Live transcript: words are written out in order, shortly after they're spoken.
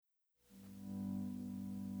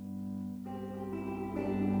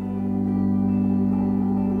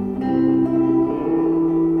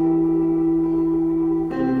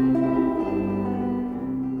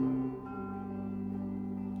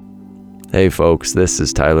Hey folks, this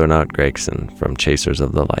is Tyler Knott Gregson from Chasers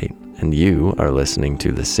of the Light, and you are listening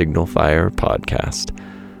to the Signal Fire Podcast,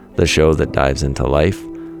 the show that dives into life,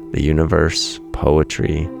 the universe,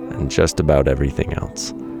 poetry, and just about everything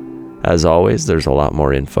else. As always, there's a lot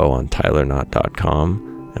more info on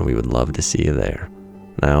tylerknott.com, and we would love to see you there.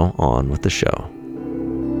 Now, on with the show.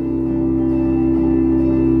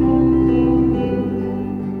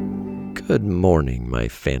 Good morning, my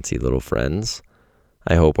fancy little friends.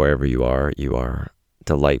 I hope wherever you are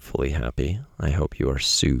delightfully happy. I hope you are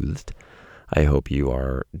soothed. I hope you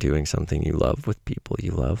are doing something you love with people you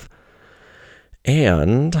love.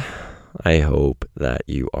 And I hope that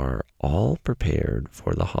you are all prepared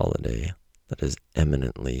for the holiday that is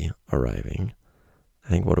imminently arriving. I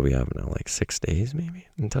think, what do we have now? Like 6 days maybe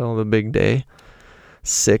until the big day?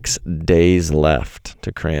 6 days left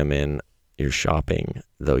to cram in your shopping,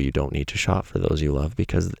 though you don't need to shop for those you love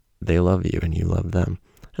because they love you and you love them.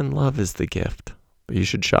 And love is the gift. But you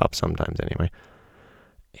should shop sometimes anyway.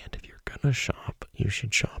 And if you're gonna shop, you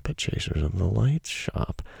should shop at Chasers of the Light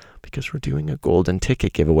shop because we're doing a golden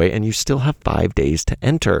ticket giveaway and you still have 5 days to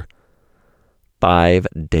enter. 5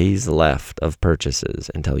 days left of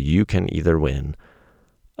purchases until you can either win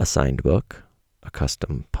a signed book, a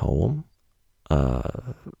custom poem,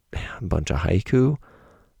 a bunch of haiku,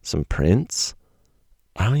 some prints.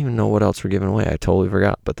 I don't even know what else we're giving away. I totally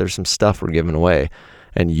forgot, but there's some stuff we're giving away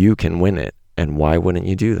and you can win it. And why wouldn't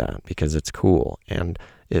you do that? Because it's cool and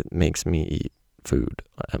it makes me eat food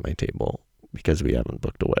at my table because we haven't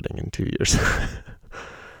booked a wedding in 2 years.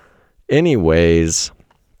 Anyways,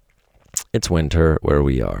 it's winter where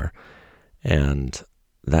we are, and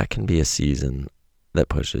that can be a season that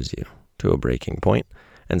pushes you to a breaking point.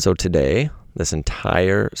 And so today, this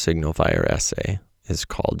entire Signal Fire essay is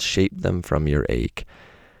called Shape Them From Your Ache.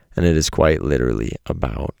 And it is quite literally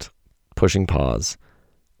about pushing pause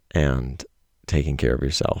and taking care of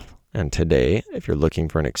yourself. And today, if you're looking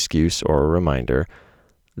for an excuse or a reminder,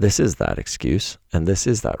 this is that excuse and this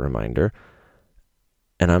is that reminder.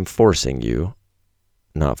 And I'm not forcing you,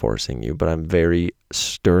 but I'm very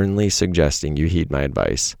sternly suggesting you heed my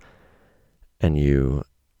advice and you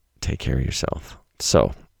take care of yourself.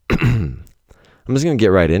 So I'm just going to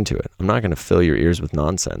get right into it. I'm not going to fill your ears with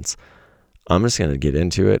nonsense. I'm just going to get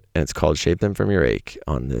into it, and it's called Shape Them From Your Ache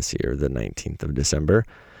on this year, the 19th of December.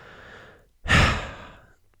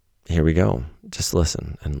 Here we go. Just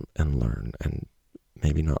listen and learn, and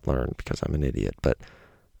maybe not learn because I'm an idiot, but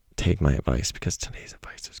take my advice because today's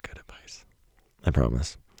advice is good advice. I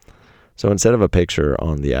promise. So instead of a picture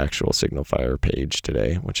on the actual Signal Fire page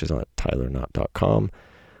today, which is on tylerknott.com,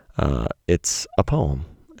 it's a poem.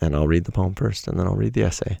 And I'll read the poem first, and then I'll read the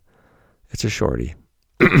essay. It's a shorty.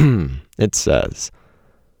 It says,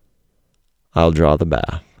 I'll draw the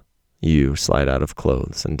bath. You slide out of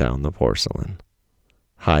clothes and down the porcelain.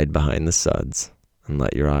 Hide behind the suds and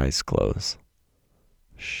let your eyes close.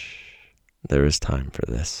 Shh. There is time for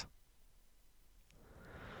this.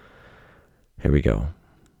 Here we go.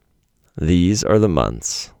 These are the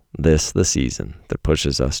months, this the season that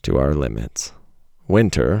pushes us to our limits.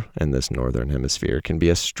 Winter in this northern hemisphere can be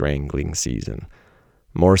a strangling season,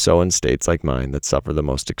 more so in states like mine that suffer the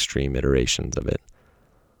most extreme iterations of it.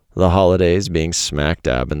 The holidays, being smack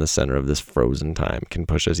dab in the center of this frozen time, can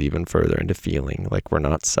push us even further into feeling like we're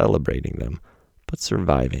not celebrating them, but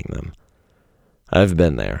surviving them. I've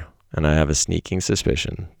been there, and I have a sneaking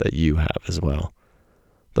suspicion that you have as well.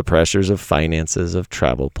 The pressures of finances, of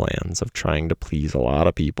travel plans, of trying to please a lot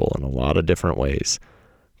of people in a lot of different ways,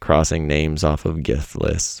 crossing names off of gift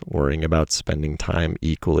lists, worrying about spending time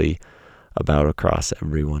equally about across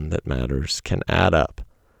everyone that matters can add up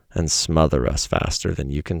and smother us faster than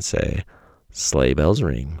you can say, sleigh bells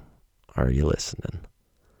ring, are you listening?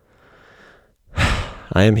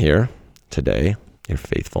 I am here today, your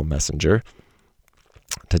faithful messenger,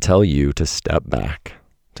 to tell you to step back,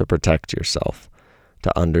 to protect yourself,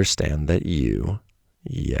 to understand that you,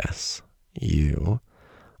 yes, you,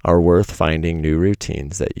 are worth finding new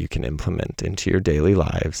routines that you can implement into your daily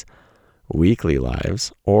lives, weekly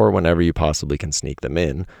lives, or whenever you possibly can sneak them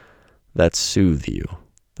in, that soothe you,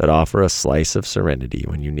 that offer a slice of serenity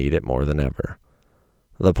when you need it more than ever.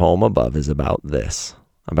 The poem above is about this,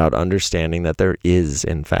 about understanding that there is,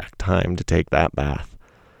 in fact, time to take that bath,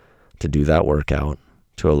 to do that workout,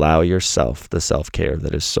 to allow yourself the self-care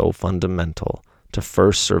that is so fundamental to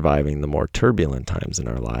first surviving the more turbulent times in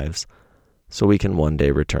our lives, so we can one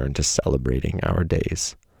day return to celebrating our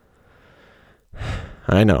days.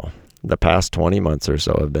 I know, the past 20 months or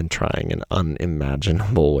so have been trying in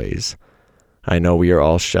unimaginable ways. I know we are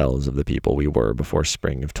all shells of the people we were before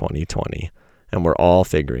spring of 2020, and we're all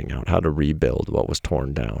figuring out how to rebuild what was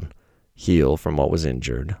torn down, heal from what was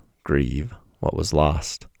injured, grieve what was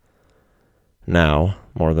lost. Now,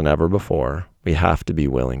 more than ever before, we have to be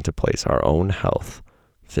willing to place our own health,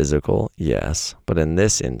 physical, yes, but in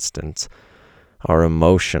this instance, our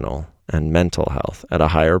emotional and mental health at a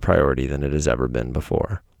higher priority than it has ever been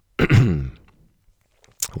before.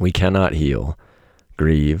 We cannot heal,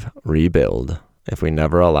 grieve, rebuild if we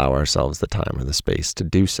never allow ourselves the time or the space to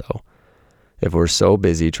do so. If we're so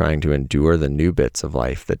busy trying to endure the new bits of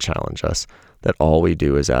life that challenge us that all we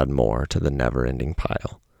do is add more to the never-ending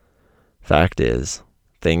pile. Fact is,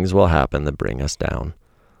 things will happen that bring us down,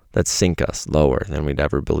 that sink us lower than we'd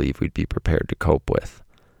ever believe we'd be prepared to cope with.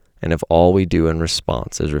 And if all we do in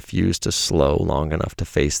response is refuse to slow long enough to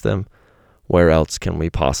face them, where else can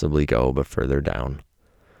we possibly go but further down?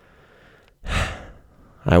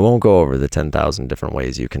 I won't go over the 10,000 different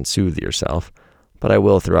ways you can soothe yourself, but I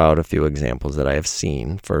will throw out a few examples that I have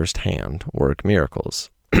seen firsthand work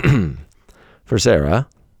miracles. For Sarah,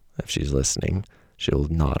 if she's listening, she'll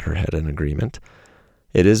nod her head in agreement.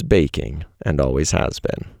 It is baking, and always has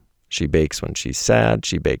been. She bakes when she's sad,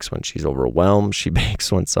 she bakes when she's overwhelmed, she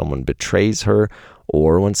bakes when someone betrays her,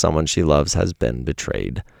 or when someone she loves has been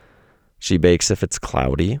betrayed. She bakes if it's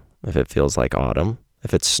cloudy, if it feels like autumn,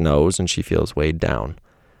 if it snows and she feels weighed down.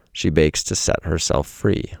 She bakes to set herself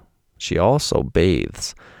free. She also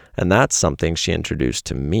bathes, and that's something she introduced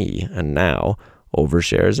to me, and now,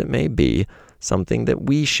 overshare as it may be, something that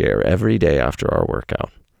we share every day after our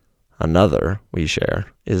workout. Another we share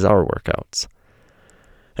is our workouts.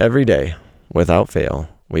 Every day, without fail,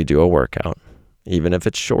 we do a workout. Even if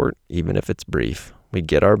it's short, even if it's brief, we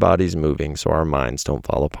get our bodies moving so our minds don't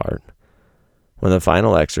fall apart. When the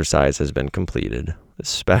final exercise has been completed,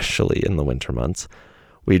 especially in the winter months,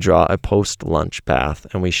 we draw a post-lunch bath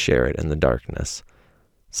and we share it in the darkness.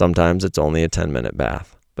 Sometimes it's only a 10-minute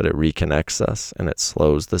bath, but it reconnects us and it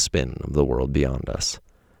slows the spin of the world beyond us.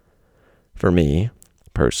 For me,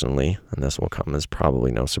 personally, and this will come as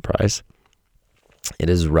probably no surprise, it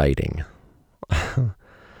is writing.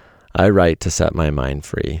 I write to set my mind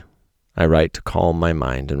free. I write to calm my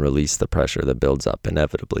mind and release the pressure that builds up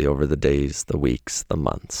inevitably over the days, the weeks, the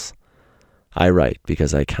months. I write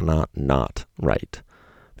because I cannot not write,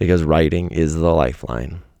 because writing is the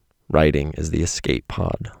lifeline. Writing is the escape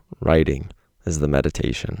pod. Writing is the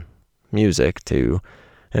meditation. Music, too,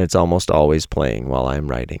 and it's almost always playing while I'm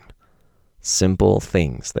writing. Simple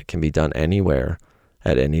things that can be done anywhere,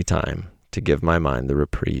 at any time, to give my mind the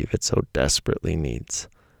reprieve it so desperately needs.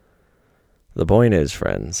 The point is,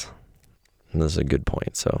 friends, and this is a good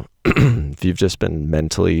point, so if you've just been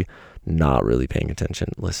mentally not really paying attention,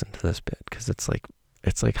 listen to this bit, because it's like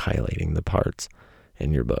highlighting the parts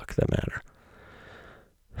in your book that matter.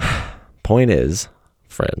 Point is,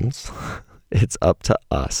 friends, it's up to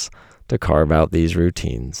us to carve out these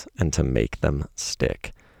routines and to make them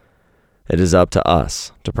stick. It is up to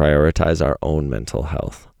us to prioritize our own mental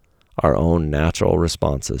health, our own natural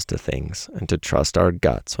responses to things, and to trust our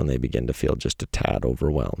guts when they begin to feel just a tad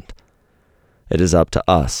overwhelmed. It is up to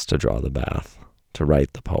us to draw the bath, to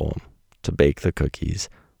write the poem, to bake the cookies,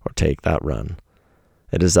 or take that run.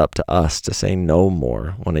 It is up to us to say no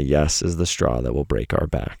more when a yes is the straw that will break our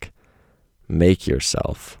back. Make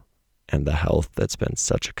yourself, and the health that's been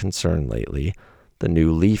such a concern lately, the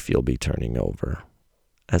new leaf you'll be turning over,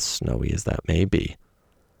 as snowy as that may be.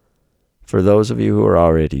 For those of you who are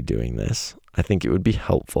already doing this, I think it would be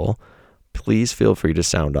helpful. Please feel free to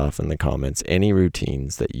sound off in the comments any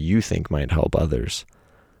routines that you think might help others.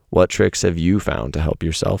 What tricks have you found to help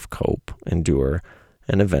yourself cope, endure,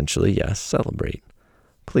 and eventually, yes, celebrate?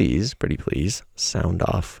 Please, pretty please, sound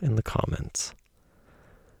off in the comments.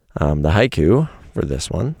 The haiku for this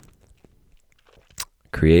one: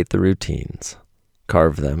 create the routines,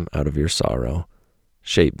 carve them out of your sorrow,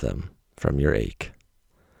 shape them from your ache.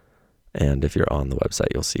 And if you're on the website,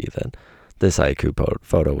 you'll see that this haiku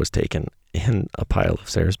photo was taken in a pile of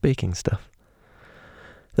Sarah's baking stuff.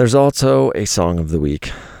 There's also a song of the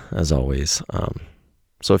week, as always.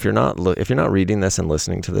 So if you're not reading this and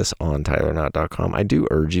listening to this on TylerNott.com, I do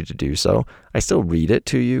urge you to do so. I still read it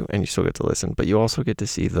to you, and you still get to listen, but you also get to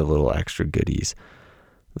see the little extra goodies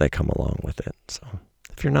that come along with it. So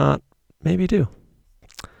if you're not, maybe do.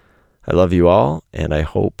 I love you all, and I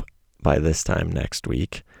hope by this time next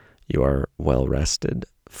week, you are well rested,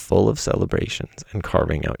 full of celebrations, and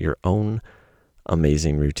carving out your own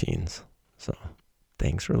amazing routines. So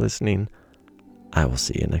thanks for listening. I will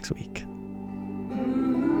see you next week.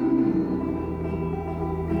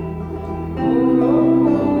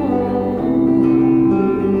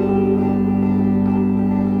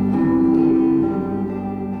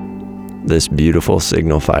 This beautiful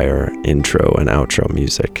Signal Fire intro and outro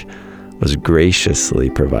music was graciously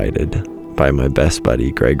provided by my best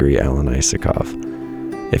buddy, Gregory Alan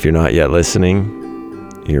Isakov. If you're not yet listening,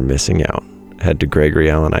 you're missing out. Head to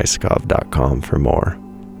GregoryAlanIsakov.com for more.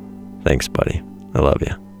 Thanks, buddy. I love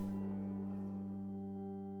you.